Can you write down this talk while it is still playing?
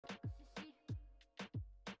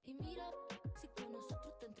mira, si con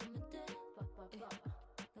nosotros te entromete.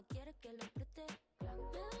 No quiere que lo apriete. Me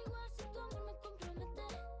da igual si tu amor me compromete.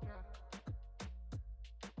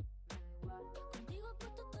 Contigo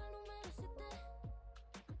apuesto hasta el número 7.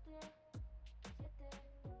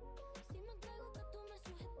 Si me entrego que tú me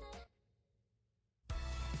sujetes.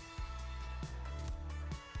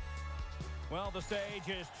 Well, the stage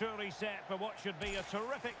is truly set for what should be a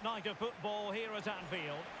terrific night of football here at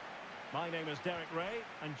Anfield. My name is Derek Ray,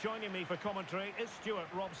 and joining me for commentary is Stuart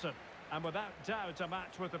Robson. And without doubt, a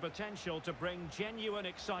match with the potential to bring genuine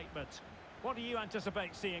excitement. What do you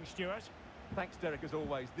anticipate seeing, Stuart? Thanks, Derek, as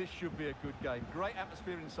always. This should be a good game. Great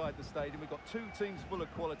atmosphere inside the stadium. We've got two teams full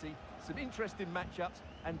of quality, some interesting matchups,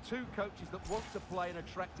 and two coaches that want to play an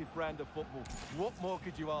attractive brand of football. What more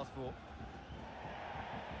could you ask for?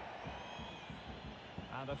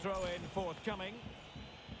 And a throw-in forthcoming.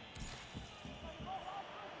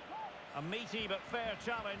 A meaty but fair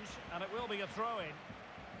challenge, and it will be a throw-in.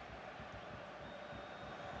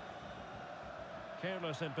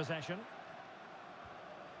 Careless in possession.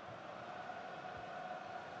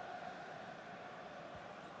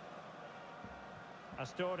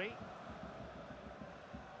 Astori.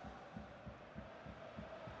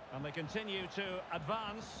 And they continue to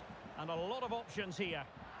advance, and a lot of options here.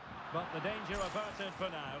 But the danger averted for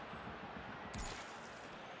now.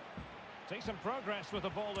 See some progress with the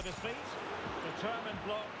ball at his feet. Determined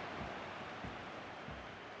block.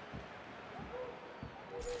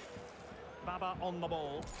 Baba on the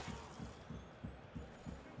ball.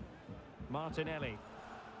 Martinelli.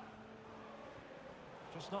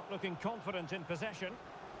 Just not looking confident in possession.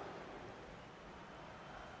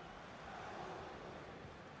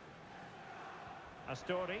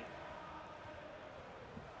 Astori.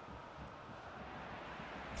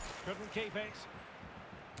 Couldn't keep it.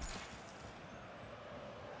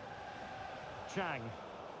 Chang.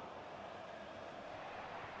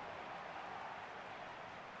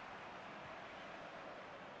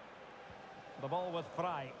 The ball with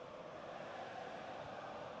Frey.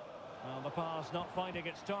 Well, the pass not finding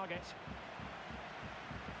its target.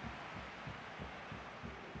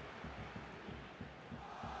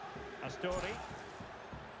 Astori.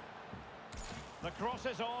 The cross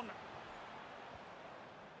is on.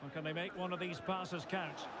 Well, can they make one of these passes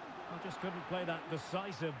count? I just couldn't play that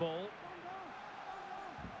decisive ball.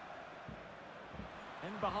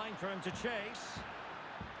 In behind for him to chase.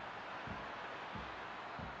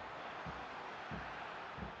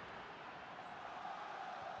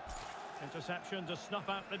 Interception to snuff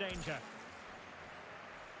out the danger.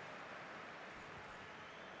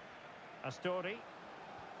 Astori.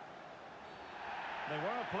 They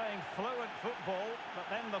were playing fluent football, but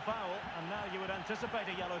then the foul, and now you would anticipate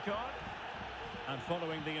a yellow card. And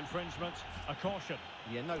following the infringement, a caution.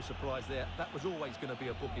 Yeah, no surprise there. That was always going to be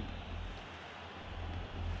a booking.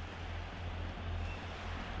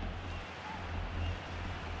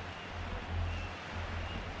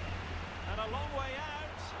 And a long way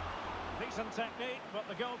out. Decent technique, but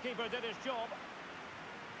the goalkeeper did his job.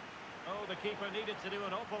 Oh, the keeper needed to do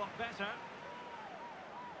an awful lot better.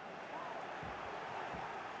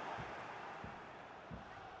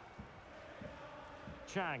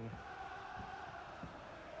 Chang.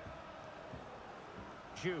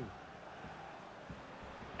 Zhu.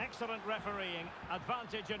 Excellent refereeing,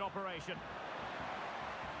 advantage in operation.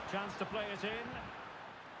 Chance to play it in.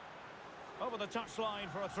 Over the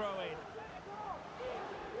touchline for a throw-in.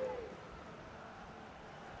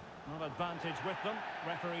 Not advantage with them.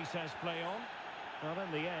 Referee says play on. Well,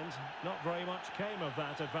 in the end, not very much came of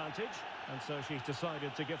that advantage, and so she's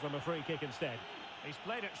decided to give them a free kick instead. He's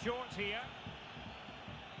played it short here.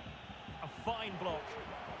 A fine block.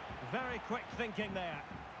 Very quick thinking there.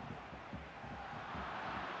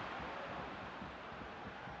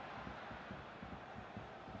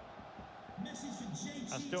 Message for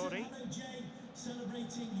JT. Astori. Hello, Jay.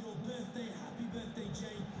 Celebrating your birthday. Happy birthday,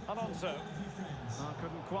 Jay. Alonso. All of your friends.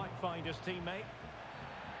 Couldn't quite find his teammate.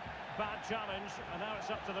 Bad challenge, and now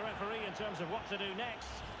it's up to the referee in terms of what to do next.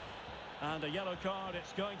 And a yellow card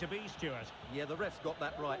it's going to be, Stuart. Yeah, the ref's got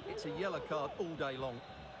that right. It's a yellow card all day long.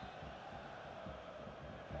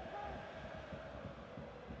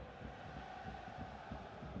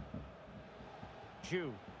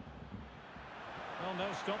 Zhu. Well,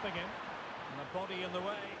 no stopping him. And the body in the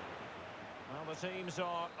way. Well, the teams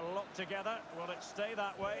are locked together. Will it stay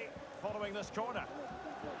that way following this corner?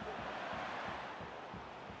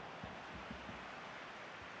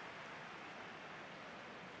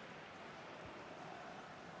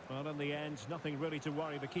 Well, in the end, nothing really to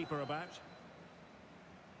worry the keeper about.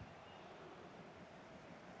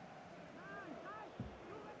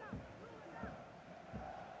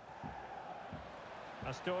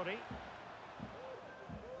 Astori.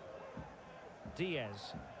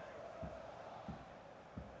 Diaz.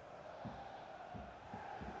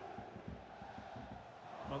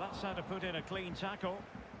 Well, that's how to put in a clean tackle.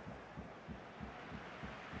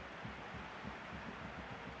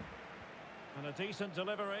 And a decent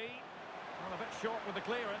delivery. Well, a bit short with the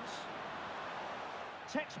clearance.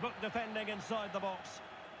 Textbook defending inside the box.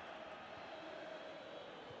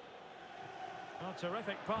 A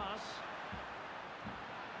terrific pass.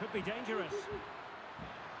 Could be dangerous.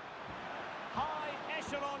 High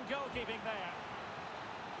echelon goalkeeping there.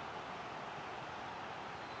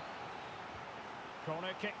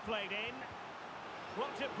 Corner kick played in.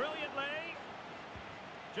 Blocked it brilliantly.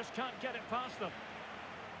 Just can't get it past them.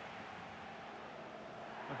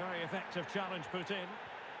 A very effective challenge put in.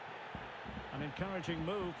 An encouraging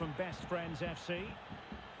move from Best Friends FC.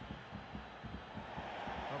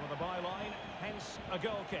 Over the byline, hence a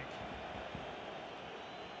goal kick.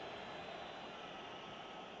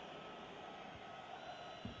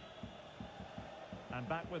 And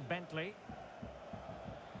back with Bentley.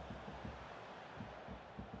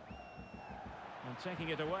 And taking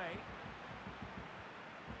it away.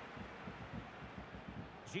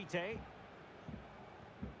 Gite.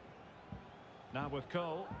 Now with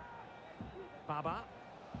Cole. Baba.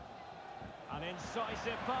 An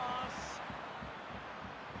incisive pass.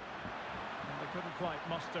 And they couldn't quite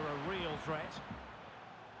muster a real threat.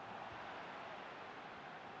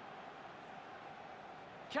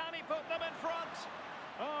 Can he put them in front?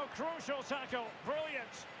 Oh, crucial tackle.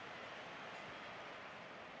 Brilliant.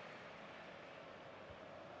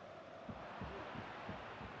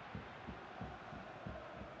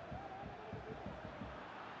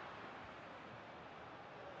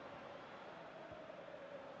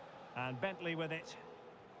 And Bentley with it.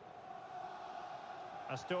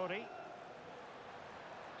 Astori.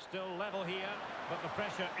 Still level here, but the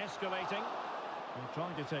pressure escalating. They're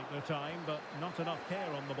trying to take their time, but not enough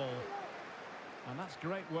care on the ball. And that's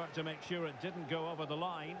great work to make sure it didn't go over the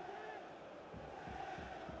line.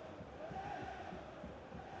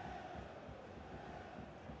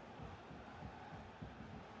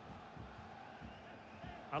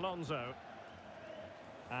 Alonso.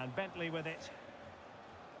 And Bentley with it.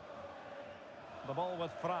 The ball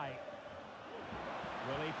with Fry.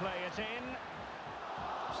 Will he play it in?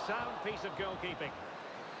 Sound piece of goalkeeping.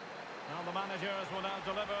 Now the managers will now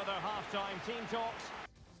deliver their half-time team talks.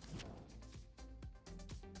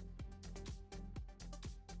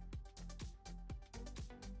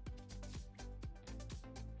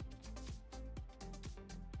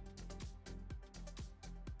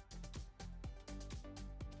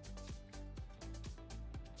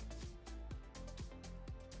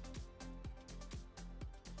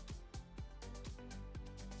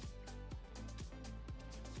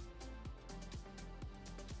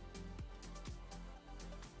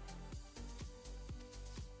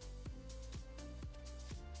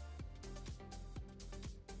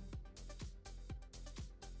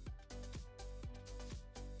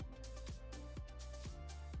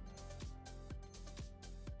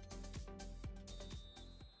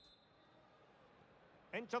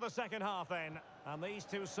 Into the second half then, and these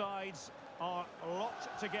two sides are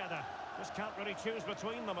locked together. Just can't really choose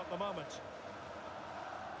between them at the moment.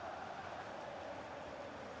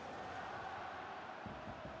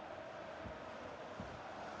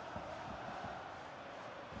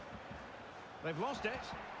 They've lost it.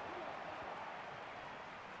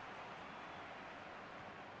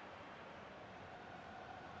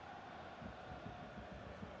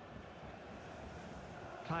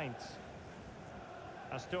 Kainz.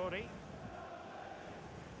 Astori.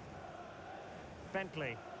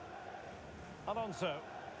 Bentley. Alonso.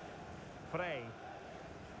 Frey.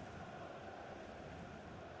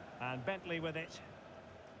 And Bentley with it.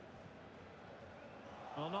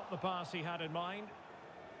 Well, not the pass he had in mind.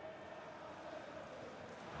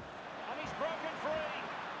 And he's broken free.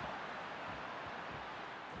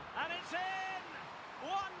 And it's in!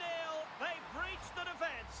 1-0. They breached the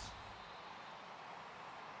defence.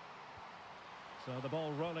 So the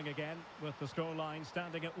ball rolling again with the scoreline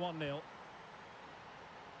standing at 1-0.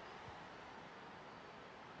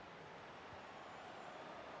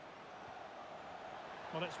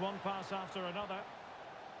 Well, it's one pass after another.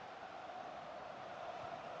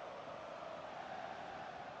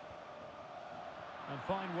 And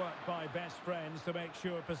fine work by Best Friends to make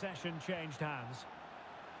sure possession changed hands.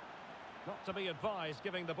 Not to be advised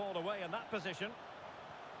giving the ball away in that position.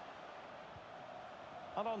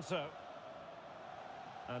 Alonso.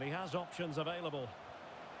 And he has options available.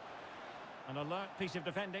 An alert piece of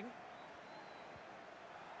defending.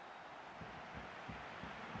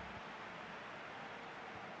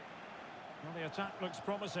 Well, the attack looks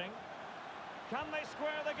promising. Can they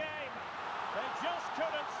square the game? They just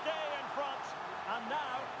couldn't stay in front. And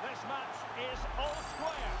now this match is all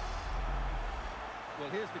square.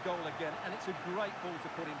 Well, here's the goal again, and it's a great ball to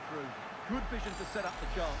put him through. Good vision to set up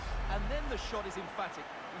the chance, and then the shot is emphatic.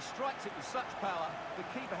 He strikes it with such power, the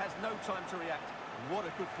keeper has no time to react. What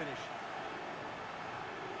a good finish.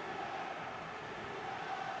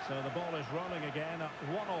 So the ball is rolling again at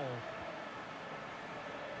 1-1.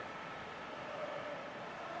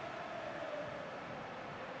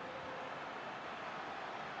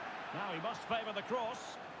 Now he must favour the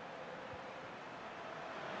cross.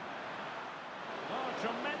 Oh,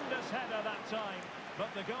 tremendous header that time, but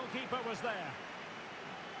the goalkeeper was there.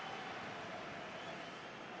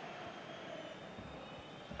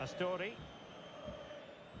 Astori.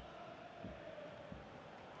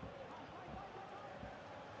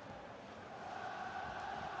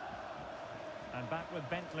 And back with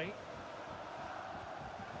Bentley.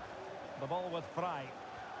 The ball with Fry.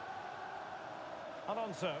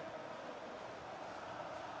 Alonso.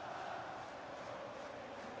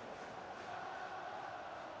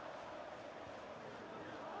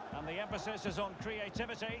 And the emphasis is on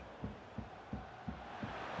creativity.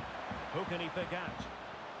 Who can he pick out?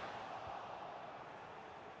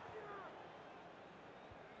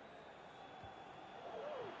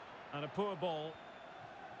 And a poor ball.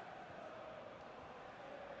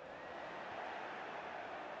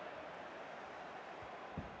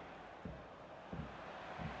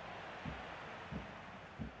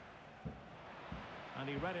 And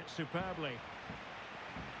he read it superbly.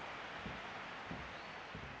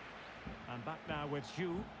 And back now with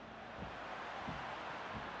Xu.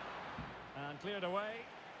 And cleared away.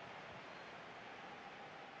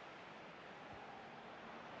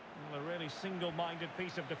 Well, a really single-minded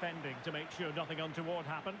piece of defending to make sure nothing untoward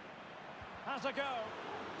happened. Has a go.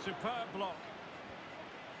 Superb block.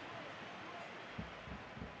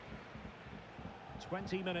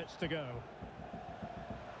 20 minutes to go.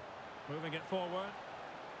 Moving it forward.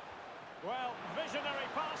 Well, visionary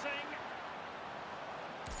passing.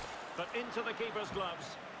 But into the keeper's gloves.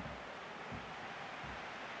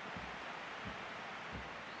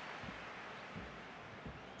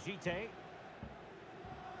 Gite.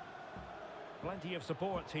 Plenty of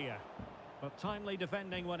support here, but timely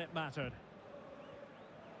defending when it mattered.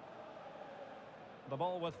 The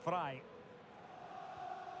ball with Fry.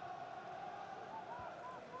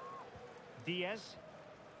 Diaz.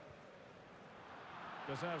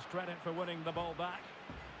 Deserves credit for winning the ball back.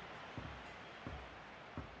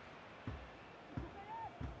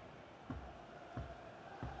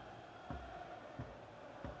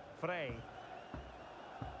 Frey.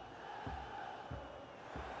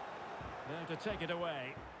 There to take it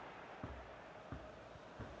away.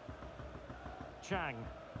 Chang.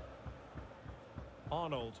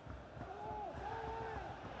 Arnold.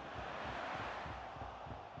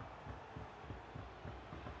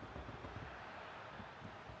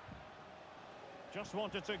 Just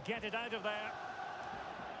wanted to get it out of there.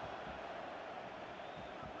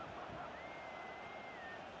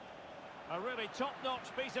 A really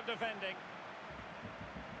top-notch piece of defending.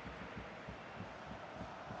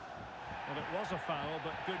 Well, it was a foul,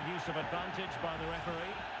 but good use of advantage by the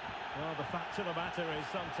referee. Well, the fact of the matter is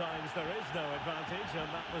sometimes there is no advantage, and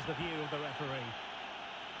that was the view of the referee.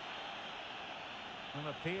 And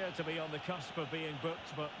appeared to be on the cusp of being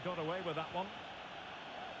booked, but got away with that one.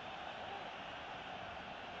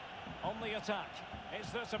 On the attack. Is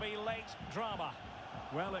there to be late drama?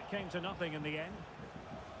 Well, it came to nothing in the end.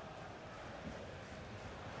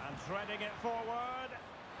 And threading it forward.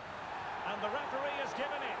 And the referee has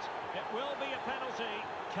given it. It will be a penalty.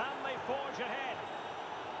 Can they forge ahead?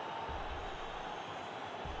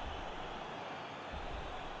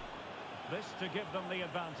 This to give them the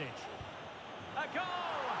advantage. A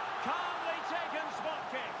goal! Calmly taken spot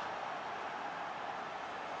kick.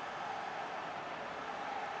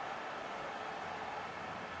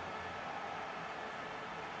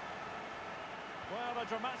 Well, a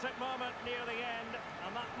dramatic moment near the end,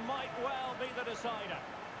 and that might well be the decider.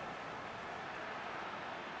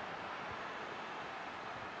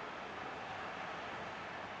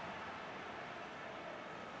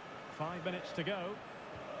 Five minutes to go.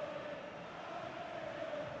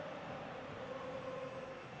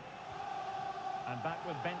 And back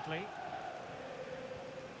with Bentley.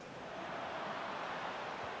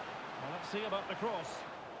 Well, let's see about the cross.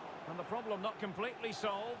 And the problem not completely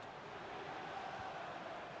solved.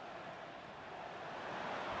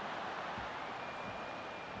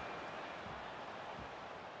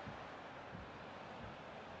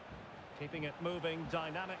 Keeping it moving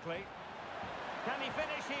dynamically. Can he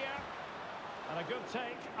finish here? And a good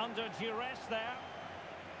take under duress there.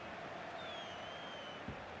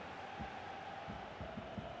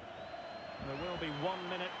 There will be 1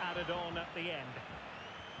 minute added on at the end.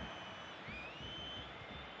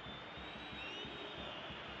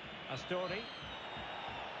 Astori.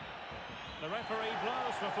 The referee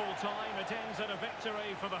blows for full time. It ends in a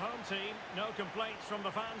victory for the home team. No complaints from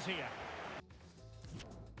the fans here.